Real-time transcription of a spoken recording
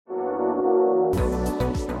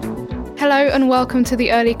Hello and welcome to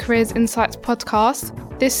the Early Careers Insights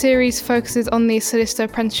podcast. This series focuses on the Solicitor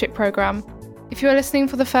Apprenticeship programme. If you're listening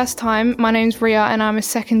for the first time, my name's Ruya and I'm a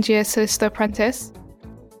second year Solicitor Apprentice.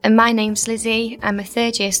 And my name's Lizzi. I'm a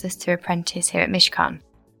third year Solicitor Apprentice here at Mishcon.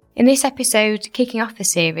 In this episode, kicking off the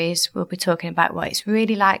series, we'll be talking about what it's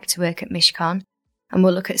really like to work at Mishcon, and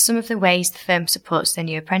we'll look at some of the ways the firm supports their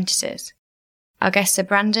new apprentices. Our guests are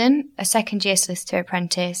Brandon, a second year Solicitor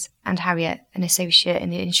Apprentice, and Harriet, an associate in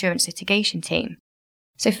the Insurance Litigation team.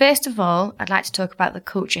 So first of all, I'd like to talk about the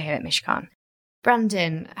culture here at Mishcon.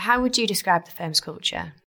 Brandon, how would you describe the firm's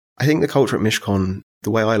culture? I think the culture at Mishcon, the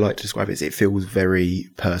way I like to describe it is it feels very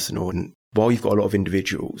personal. And while you've got a lot of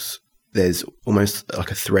individuals, there's almost like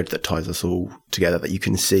a thread that ties us all together, that you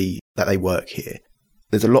can see that they work here.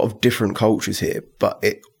 There's a lot of different cultures here, but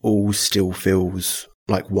it all still feels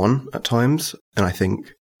like one at times. And I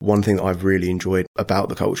think one thing that I've really enjoyed about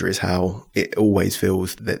the culture is how it always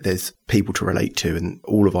feels that there's people to relate to, and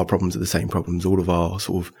all of our problems are the same problems. All of our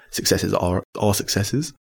sort of successes are our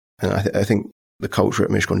successes. And I think the culture at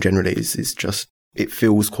Mishcon generally is just, it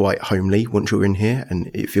feels quite homely once you're in here,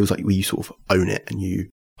 and it feels like you sort of own it and you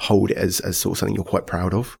hold it as sort of something you're quite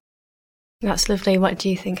proud of. That's lovely. What do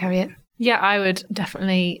you think, Harriet? Yeah, I would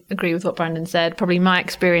definitely agree with what Brandon said. Probably my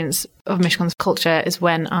experience of Mishcon's culture is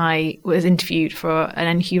when I was interviewed for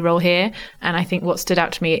an NQ role here. And I think what stood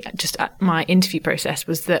out to me just at my interview process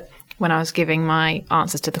was that when I was giving my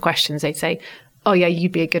answers to the questions, they'd say, oh yeah,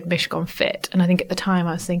 you'd be a good Mishcon fit. And I think at the time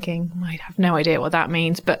I was thinking, I have no idea what that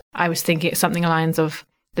means. But I was thinking it's something along the lines of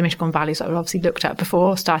the Mishcon values that I've obviously looked at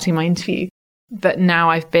before starting my interview. But now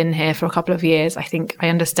I've been here for a couple of years, I think I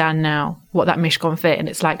understand now what that Mishcon fit. And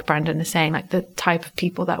it's like Brandon is saying, like the type of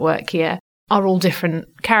people that work here are all different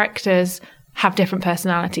characters, have different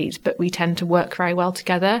personalities, but we tend to work very well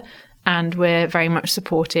together and we're very much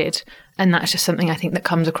supported. And that's just something I think that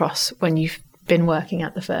comes across when you've been working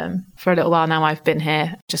at the firm for a little while now. I've been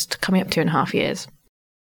here just coming up 2.5 years.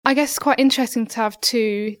 I guess it's quite interesting to have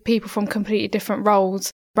two people from completely different roles,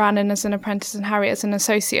 Brandon as an apprentice and Harriet as an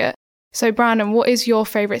associate. So Brandon, what is your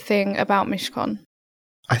favourite thing about Mishcon?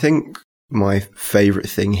 I think my favourite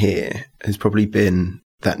thing here has probably been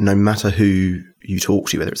that no matter who you talk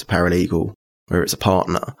to, whether it's a paralegal, whether it's a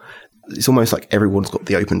partner, it's almost like everyone's got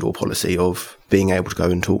the open door policy of being able to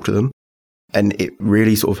go and talk to them. And it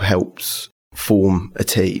really sort of helps form a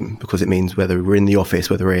team, because it means whether we're in the office,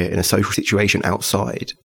 whether we're in a social situation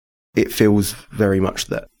outside, it feels very much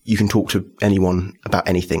that you can talk to anyone about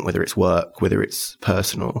anything, whether it's work, whether it's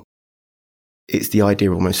personal. It's the idea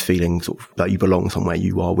of almost feeling sort of like you belong somewhere,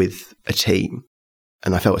 you are with a team.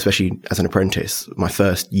 And I felt, especially as an apprentice, my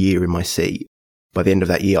first year in my seat, by the end of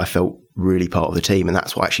that year, I felt really part of the team. And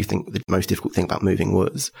that's what I actually think the most difficult thing about moving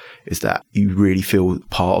is that you really feel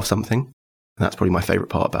part of something. And that's probably my favourite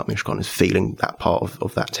part about Mishcon, is feeling that part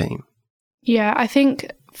of that team. Yeah, I think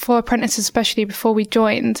for apprentices, especially before we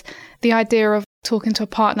joined, the idea of talking to a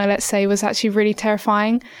partner, let's say, was actually really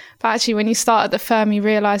terrifying. But actually, when you start at the firm, you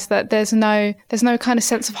realise that there's no kind of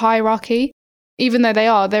sense of hierarchy. Even though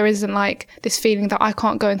there isn't like this feeling that I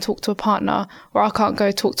can't go and talk to a partner or I can't go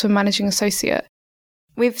talk to a managing associate.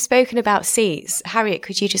 We've spoken about seats. Harriet,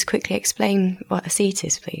 could you just quickly explain what a seat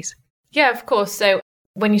is, please? Yeah, of course. So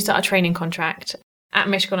when you start a training contract at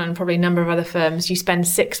Mishcon and probably a number of other firms, you spend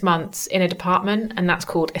 6 months in a department, and that's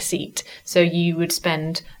called a seat. So you would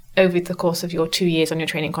spend over the course of your 2 years on your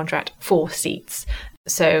training contract 4 seats.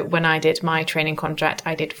 So when I did my training contract,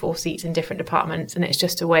 I did 4 seats in different departments, and it's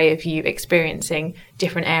just a way of you experiencing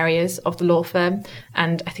different areas of the law firm.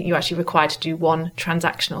 And I think you're actually required to do 1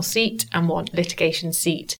 transactional seat and 1 litigation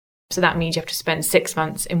seat. So that means you have to spend 6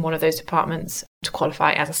 months in one of those departments to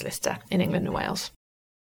qualify as a solicitor in England and Wales.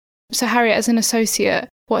 So Harriet, as an associate,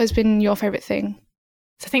 what has been your favourite thing?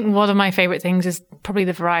 So I think one of my favourite things is probably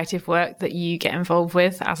the variety of work that you get involved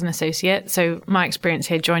with as an associate. So my experience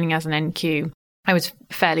here joining as an NQ, I was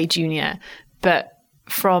fairly junior, but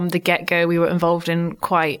from the get-go, we were involved in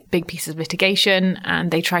quite big pieces of litigation, and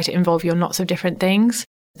they try to involve you in lots of different things.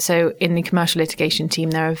 So in the commercial litigation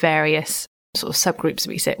team, there are various sort of subgroups that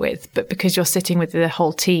we sit with, but because you're sitting with the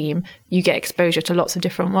whole team, you get exposure to lots of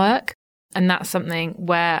different work. And that's something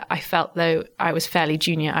where I felt, though I was fairly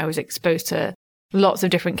junior, I was exposed to lots of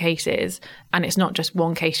different cases, and it's not just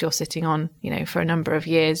one case you're sitting on, for a number of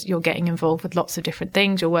years. You're getting involved with lots of different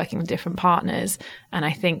things. You're working with different partners. And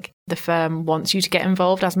I think the firm wants you to get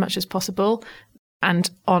involved as much as possible. And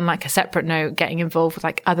on like a separate note, getting involved with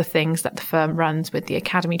like other things that the firm runs, with the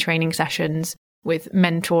academy training sessions, with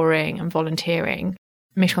mentoring and volunteering.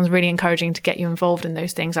 Mishcon's really encouraging to get you involved in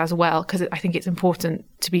those things as well, because I think it's important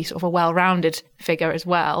to be sort of a well-rounded figure as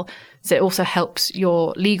well. So it also helps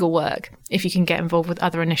your legal work if you can get involved with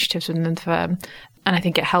other initiatives within the firm. And I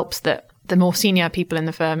think it helps that the more senior people in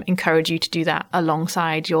the firm encourage you to do that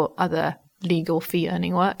alongside your other legal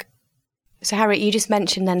fee-earning work. So Harriet, you just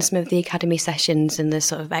mentioned then some of the academy sessions and the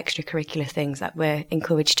sort of extracurricular things that we're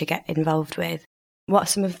encouraged to get involved with. What are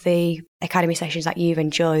some of the academy sessions that you've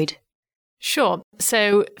enjoyed? Sure.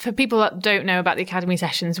 So for people that don't know about the academy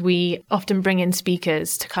sessions, we often bring in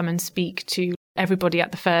speakers to come and speak to everybody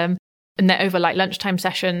at the firm, and they're over like lunchtime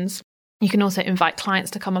sessions. You can also invite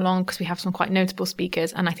clients to come along because we have some quite notable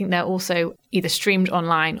speakers, and I think they're also either streamed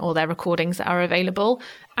online or they're recordings that are available.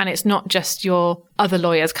 And it's not just your other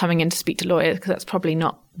lawyers coming in to speak to lawyers, because that's probably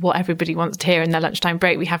not what everybody wants to hear in their lunchtime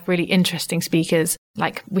break. We have really interesting speakers,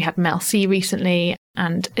 like we had Mel C recently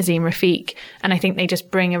and Azim Rafiq, and I think they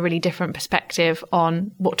just bring a really different perspective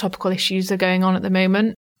on what topical issues are going on at the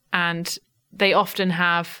moment. And they often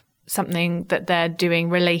have something that they're doing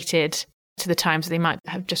related to the times. They might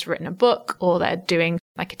have just written a book or they're doing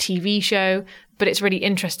like a TV show, but it's really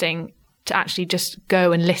interesting to actually just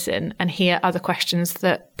go and listen and hear other questions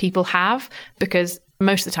that people have, because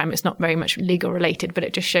most of the time it's not very much legal related, but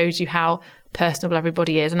it just shows you how personable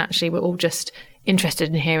everybody is. And actually we're all just interested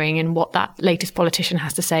in hearing in what that latest politician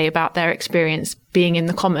has to say about their experience being in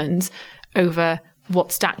the Commons over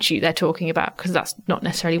what statute they're talking about, because that's not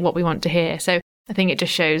necessarily what we want to hear. So I think it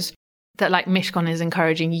just shows that like Mishcon is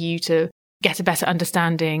encouraging you to get a better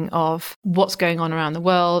understanding of what's going on around the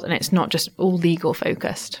world, and it's not just all legal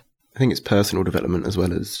focused. I think it's personal development as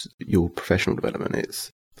well as your professional development. It's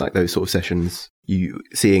like those sort of sessions, you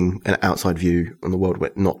seeing an outside view on the world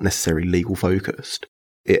where not necessarily legal focused.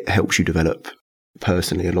 It helps you develop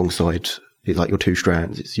personally alongside, it's like your two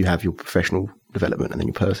strands. It's you have your professional development and then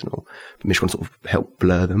your personal. But Mishcon sort of help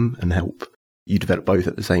blur them and help you develop both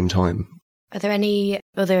at the same time. Are there any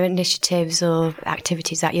other initiatives or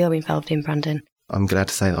activities that you're involved in, Brandon? I'm glad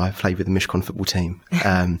to say that I played with the Mishcon football team,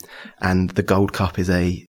 and the Gold Cup is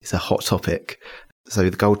a hot topic. So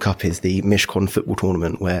the Gold Cup is the Mishcon football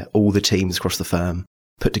tournament where all the teams across the firm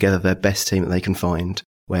put together their best team that they can find,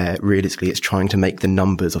 where realistically it's trying to make the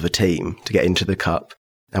numbers of a team to get into the cup.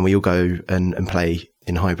 And we all go and play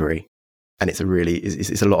in Highbury. And it's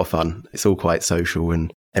a lot of fun. It's all quite social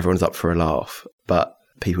and everyone's up for a laugh. But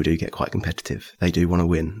people do get quite competitive. They do want to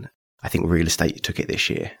win. I think real estate took it this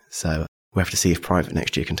year. So we'll have to see if private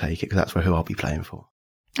next year can take it, because that's who I'll be playing for.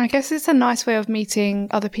 I guess it's a nice way of meeting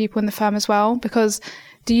other people in the firm as well, because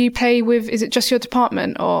do you play with, is it just your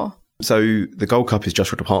department or? So the Gold Cup is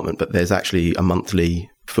just your department, but there's actually a monthly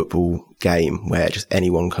football game where just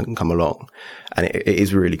anyone can come along. And it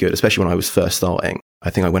is really good, especially when I was first starting.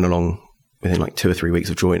 I think I went along within like 2 or 3 weeks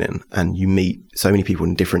of joining, and you meet so many people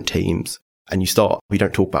in different teams, and you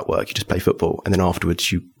don't talk about work, you just play football. And then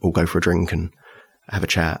afterwards you all go for a drink and have a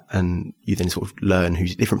chat, and you then sort of learn who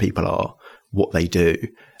different people are, what they do.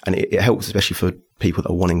 And it helps, especially for people that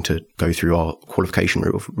are wanting to go through our qualification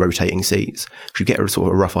route of rotating seats. You get a sort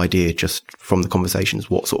of a rough idea just from the conversations,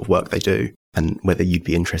 what sort of work they do and whether you'd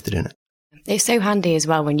be interested in it. It's so handy as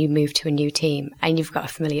well when you move to a new team and you've got a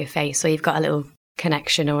familiar face, or you've got a little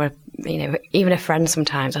connection, or even a friend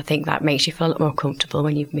sometimes. I think that makes you feel a lot more comfortable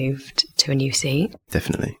when you've moved to a new seat.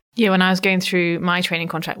 Definitely. Yeah, when I was going through my training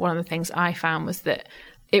contract, one of the things I found was that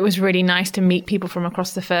it was really nice to meet people from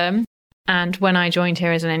across the firm. And when I joined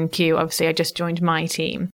here as an NQ, obviously I just joined my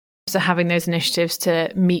team. So having those initiatives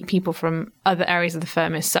to meet people from other areas of the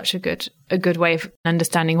firm is such a good way of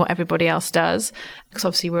understanding what everybody else does. Because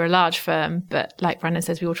obviously we're a large firm, but like Brandon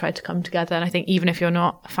says, we all try to come together. And I think even if you're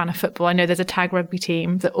not a fan of football, I know there's a tag rugby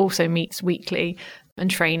team that also meets weekly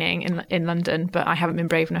and training in London, but I haven't been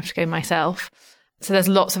brave enough to go myself. So there's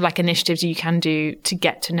lots of like initiatives you can do to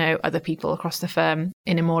get to know other people across the firm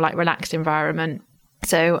in a more like relaxed environment.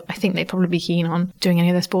 So I think they'd probably be keen on doing any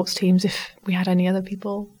other sports teams if we had any other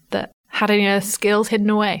people that had any other skills hidden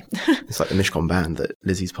away. It's like the Mishcon band that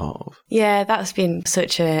Lizzi's part of. Yeah, that's been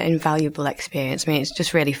such an invaluable experience. I mean, it's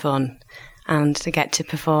just really fun. And to get to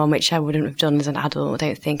perform, which I wouldn't have done as an adult, I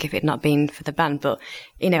don't think, if it had not been for the band. But,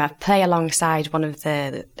 I play alongside one of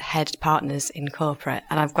the head partners in corporate,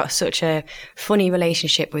 and I've got such a funny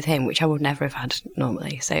relationship with him, which I would never have had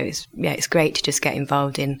normally. So it's great to just get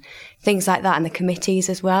involved in things like that, and the committees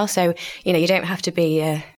as well. So, you don't have to be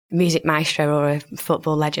a music maestro or a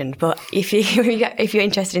football legend, but if you're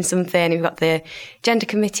interested in something, we've got the gender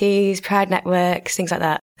committees, pride networks, things like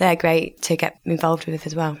that. They're great to get involved with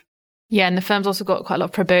as well. Yeah, and the firm's also got quite a lot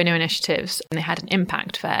of pro bono initiatives, and they had an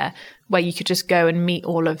impact fair where you could just go and meet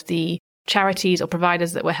all of the charities or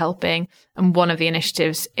providers that we're helping. And one of the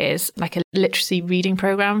initiatives is like a literacy reading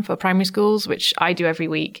program for primary schools, which I do every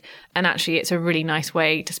week. And actually, it's a really nice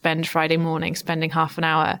way to spend Friday morning, spending half an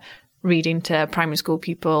hour reading to primary school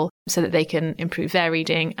people so that they can improve their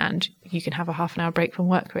reading and you can have a half an hour break from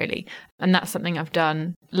work, really. And that's something I've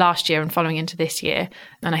done last year and following into this year.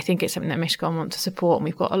 And I think it's something that Mishcon want to support. And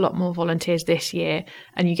we've got a lot more volunteers this year.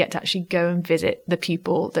 And you get to actually go and visit the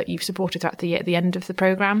people that you've supported throughout the year at the end of the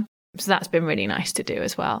programme. So that's been really nice to do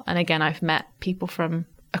as well. And again, I've met people from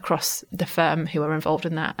across the firm who are involved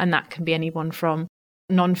in that. And that can be anyone from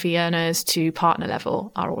non-fee earners to partner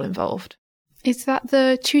level are all involved. Is that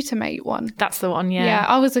the TutorMate one? That's the one, yeah. Yeah,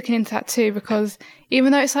 I was looking into that too, because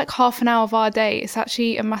even though it's like half an hour of our day, it's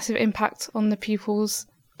actually a massive impact on the pupil's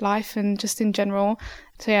life and just in general.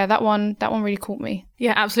 So yeah, that one really caught me.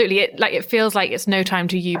 Yeah, absolutely. It feels like it's no time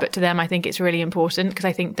to you, but to them, I think it's really important because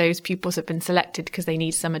I think those pupils have been selected because they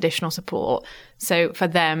need some additional support. So for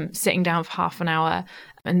them, sitting down for half an hour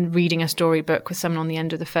and reading a storybook with someone on the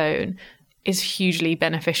end of the phone is hugely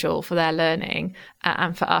beneficial for their learning.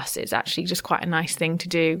 And for us, it's actually just quite a nice thing to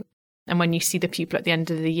do. And when you see the pupil at the end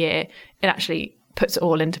of the year, it actually puts it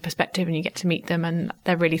all into perspective and you get to meet them and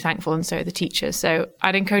they're really thankful and so are the teachers. So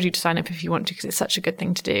I'd encourage you to sign up if you want to because it's such a good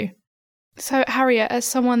thing to do. So Harriet, as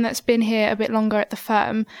someone that's been here a bit longer at the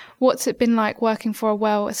firm, what's it been like working for a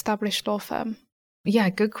well-established law firm? Yeah,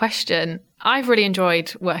 good question. I've really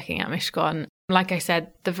enjoyed working at Mishcon. Like I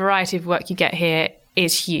said, the variety of work you get here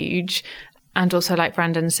is huge. And also, like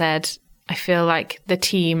Brandon said, I feel like the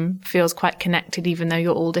team feels quite connected, even though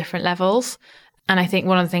you're all different levels. And I think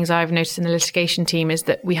one of the things I've noticed in the litigation team is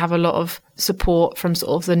that we have a lot of support from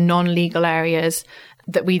sort of the non-legal areas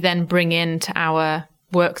that we then bring into our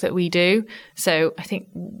work that we do. So I think,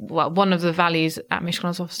 well, one of the values at Mishcon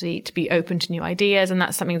is obviously to be open to new ideas. And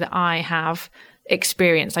that's something that I have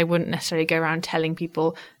experienced. I wouldn't necessarily go around telling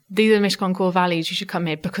people, these are the Mishcon core values, you should come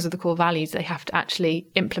here because of the core values. They have to actually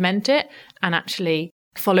implement it and actually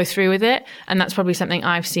follow through with it. And that's probably something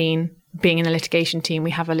I've seen being in the litigation team.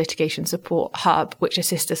 We have a litigation support hub, which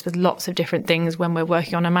assists us with lots of different things when we're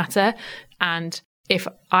working on a matter. And if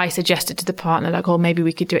I suggested to the partner, like, oh, maybe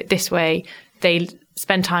we could do it this way, they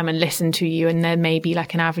spend time and listen to you. And there may be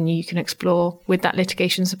like an avenue you can explore with that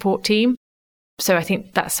litigation support team. So I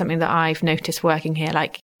think that's something that I've noticed working here,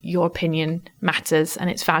 like your opinion matters and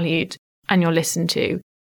it's valued and you're listened to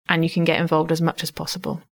and you can get involved as much as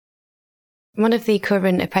possible. One of the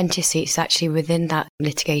current apprentice seats actually within that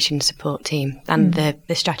litigation support team and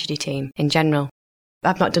the strategy team in general.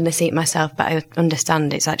 I've not done the seat myself, but I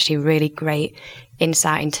understand it's actually really great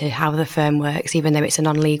insight into how the firm works, even though it's a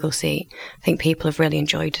non-legal seat. I think people have really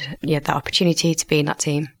enjoyed that opportunity to be in that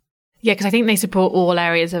team. Yeah, because I think they support all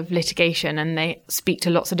areas of litigation and they speak to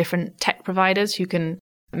lots of different tech providers who can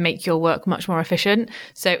make your work much more efficient.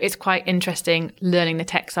 So it's quite interesting learning the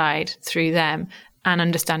tech side through them and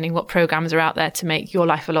understanding what programs are out there to make your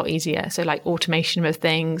life a lot easier. So like automation of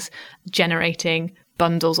things, generating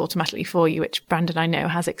bundles automatically for you, which Brandon I know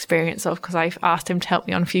has experience of because I've asked him to help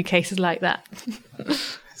me on a few cases like that.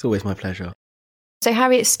 It's always my pleasure. So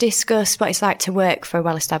Harriet's discussed what it's like to work for a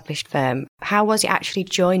well-established firm. How was it actually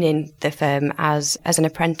joining the firm as an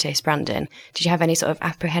apprentice, Brandon? Did you have any sort of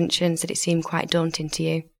apprehensions? Did it seem quite daunting to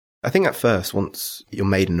you? I think at first, once you're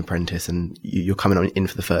made an apprentice and you're coming in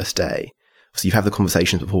for the first day, so you have the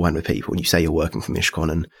conversations beforehand with people and you say you're working for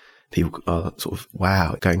Mishcon and people are sort of,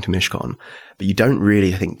 wow, going to Mishcon. But you don't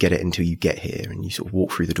really, I think, get it until you get here and you sort of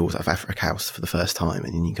walk through the doors of Africa House for the first time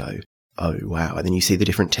and then you go, oh, wow. And then you see the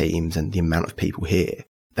different teams and the amount of people here.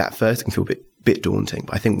 That first can feel a bit daunting.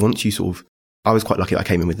 But I think once you sort of, I was quite lucky. I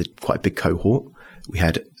came in with quite a big cohort. We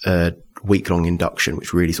had a week-long induction,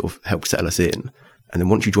 which really sort of helped settle us in. And then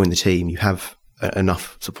once you join the team, you have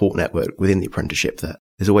enough support network within the apprenticeship that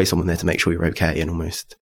there's always someone there to make sure you're okay and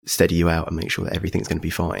almost steady you out and make sure that everything's going to be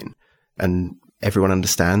fine. And everyone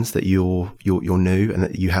understands that you're new and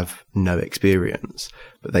that you have no experience,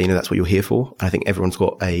 but they know that's what you're here for. And I think everyone's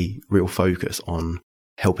got a real focus on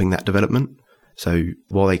helping that development. So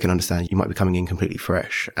while they can understand you might be coming in completely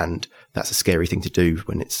fresh, and that's a scary thing to do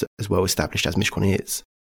when it's as well established as Mishcon is,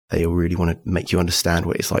 they really want to make you understand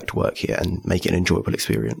what it's like to work here and make it an enjoyable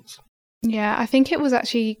experience. Yeah, I think it was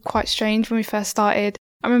actually quite strange when we first started.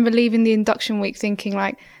 I remember leaving the induction week thinking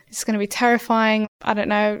like, this is going to be terrifying. I don't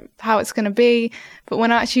know how it's going to be. But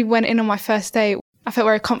when I actually went in on my first day, I felt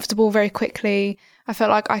very comfortable very quickly. I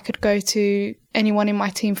felt like I could go to anyone in my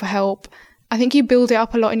team for help. I think you build it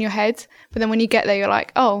up a lot in your head, but then when you get there, you're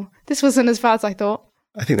like, oh, this wasn't as bad as I thought.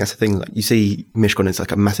 I think that's the thing. Like you see Mishcon is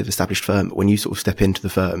like a massive established firm, but when you sort of step into the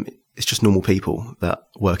firm, it's just normal people that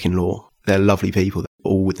work in law. They're lovely people that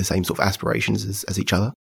all with the same sort of aspirations as each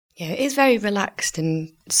other. Yeah, it is very relaxed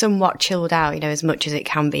and somewhat chilled out, as much as it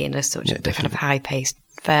can be in a kind of high-paced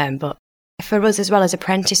firm. But for us as well as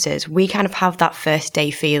apprentices, we kind of have that first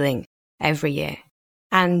day feeling every year.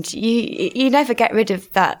 And you never get rid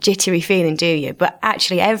of that jittery feeling, do you? But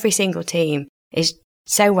actually every single team is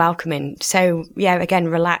so welcoming, so, again,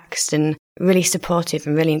 relaxed and really supportive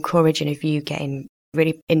and really encouraging of you getting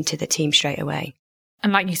really into the team straight away.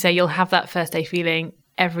 And like you say, you'll have that first day feeling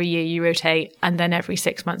every year you rotate, and then every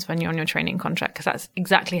 6 months when you're on your training contract, because that's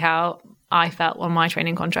exactly how I felt on my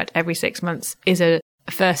training contract. Every 6 months is a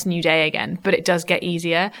first new day again, but it does get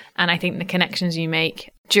easier. And I think the connections you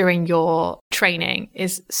make during your training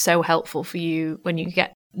is so helpful for you when you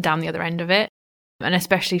get down the other end of it. And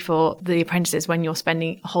especially for the apprentices, when you're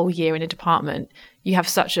spending a whole year in a department, you have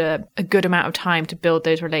such a good amount of time to build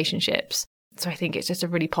those relationships. So I think it's just a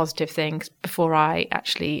really positive thing. Before I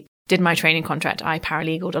actually did my training contract, I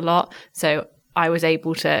paralegaled a lot. So I was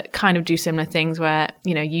able to kind of do similar things where,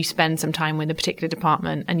 you spend some time with a particular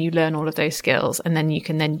department and you learn all of those skills, and then you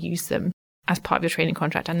can then use them as part of your training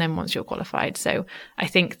contract and then once you're qualified. So I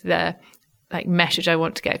think the message I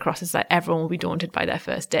want to get across is that everyone will be daunted by their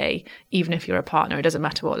first day, even if you're a partner. It doesn't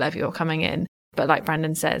matter what level you're coming in. But like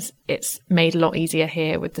Brandon says, it's made a lot easier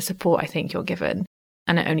here with the support I think you're given.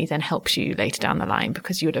 And it only then helps you later down the line,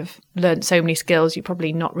 because you would have learned so many skills you're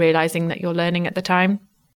probably not realising that you're learning at the time.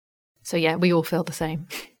 So yeah, we all feel the same.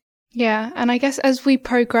 Yeah, and I guess as we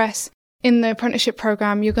progress in the apprenticeship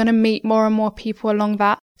programme, you're going to meet more and more people along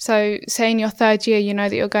that. So say in your third year, you know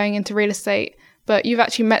that you're going into real estate, but you've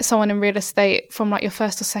actually met someone in real estate from your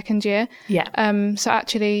first or second year. Yeah. So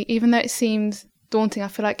actually, even though it seems daunting, I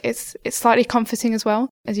feel like it's slightly comforting as well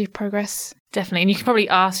as you progress. Definitely. And you can probably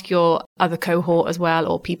ask your other cohort as well,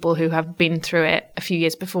 or people who have been through it a few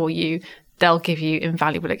years before you. They'll give you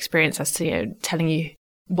invaluable experience as to, telling you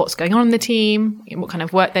what's going on in the team, what kind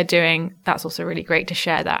of work they're doing. That's also really great to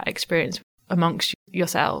share that experience amongst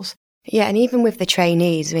yourselves. Yeah, and even with the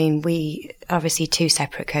trainees, we obviously 2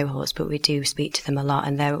 separate cohorts, but we do speak to them a lot,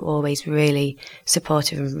 and they're always really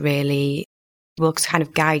supportive and really will kind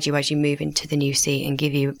of guide you as you move into the new seat and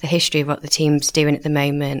give you the history of what the team's doing at the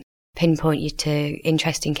moment, pinpoint you to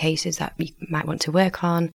interesting cases that you might want to work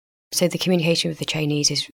on. So the communication with the trainees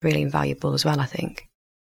is really invaluable as well, I think.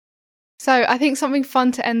 So I think something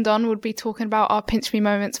fun to end on would be talking about our pinch me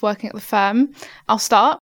moments working at the firm. I'll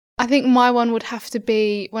start. I think my one would have to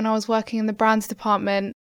be when I was working in the brands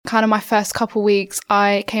department, kind of my first couple weeks,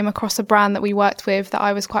 I came across a brand that we worked with that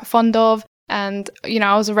I was quite fond of. And,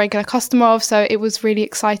 I was a regular customer of, so it was really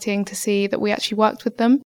exciting to see that we actually worked with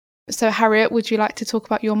them. So Harriet, would you like to talk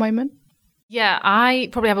about your moment? Yeah, I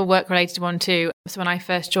probably have a work-related one too. So when I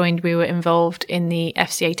first joined, we were involved in the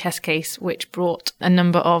FCA test case, which brought a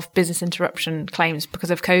number of business interruption claims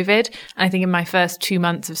because of COVID. And I think in my first 2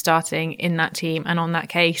 months of starting in that team and on that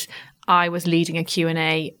case, I was leading a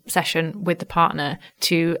Q&A session with the partner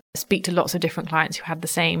to speak to lots of different clients who had the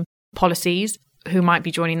same policies who might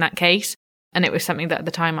be joining that case. And it was something that at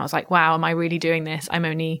the time I was like, wow, am I really doing this? I'm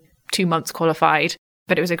only 2 months qualified.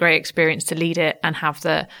 But it was a great experience to lead it and have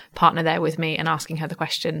the partner there with me and asking her the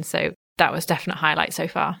questions. So that was definite highlight so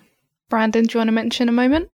far. Brandon, do you want to mention a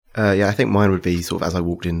moment? Yeah, I think mine would be sort of as I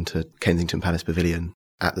walked into Kensington Palace Pavilion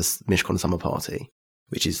at the Mishcon summer party,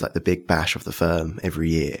 which is like the big bash of the firm every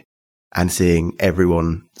year, and seeing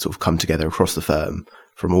everyone sort of come together across the firm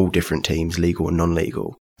from all different teams, legal and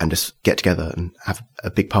non-legal, and just get together and have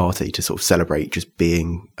a big party to sort of celebrate just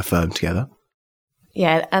being a firm together.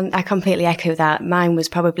 Yeah, and I completely echo that. Mine was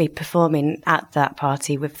probably performing at that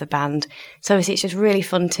party with the band. So obviously it's just really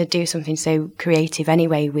fun to do something so creative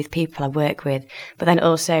anyway with people I work with. But then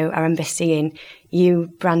also I remember seeing you,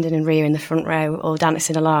 Brandon and Ruya in the front row all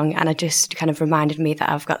dancing along, and it just kind of reminded me that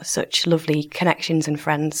I've got such lovely connections and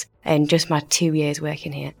friends in just my 2 years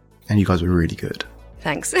working here. And you guys were really good.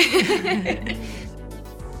 Thanks.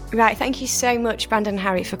 Right, thank you so much, Brandon and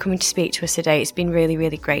Harriet, for coming to speak to us today. It's been really,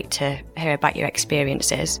 really great to hear about your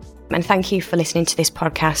experiences. And thank you for listening to this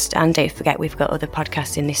podcast. And don't forget, we've got other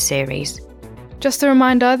podcasts in this series. Just a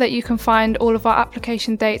reminder that you can find all of our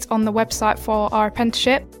application dates on the website for our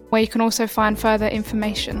apprenticeship, where you can also find further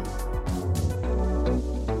information.